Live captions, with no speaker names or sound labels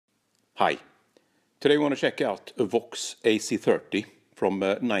Hi. Today we want to check out a Vox AC30 from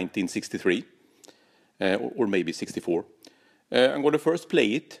 1963, or maybe 64. I'm going to first play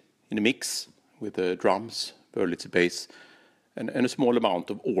it in a mix with the drums, Wurlitzer bass, and a small amount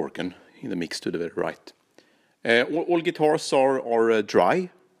of organ in the mix to the very right. All guitars are dry.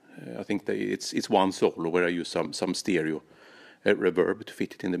 I think it's one solo where I use some stereo reverb to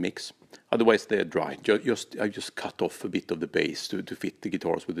fit it in the mix. Otherwise they're dry. I just cut off a bit of the bass to fit the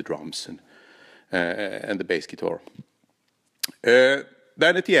guitars with the drums and the bass guitar. Then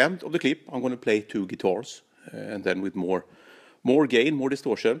at the end of the clip I'm going to play two guitars and then with more gain, more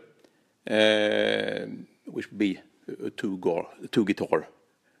distortion, which will be a two guitar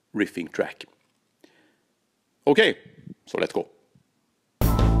riffing track. Okay, so let's go.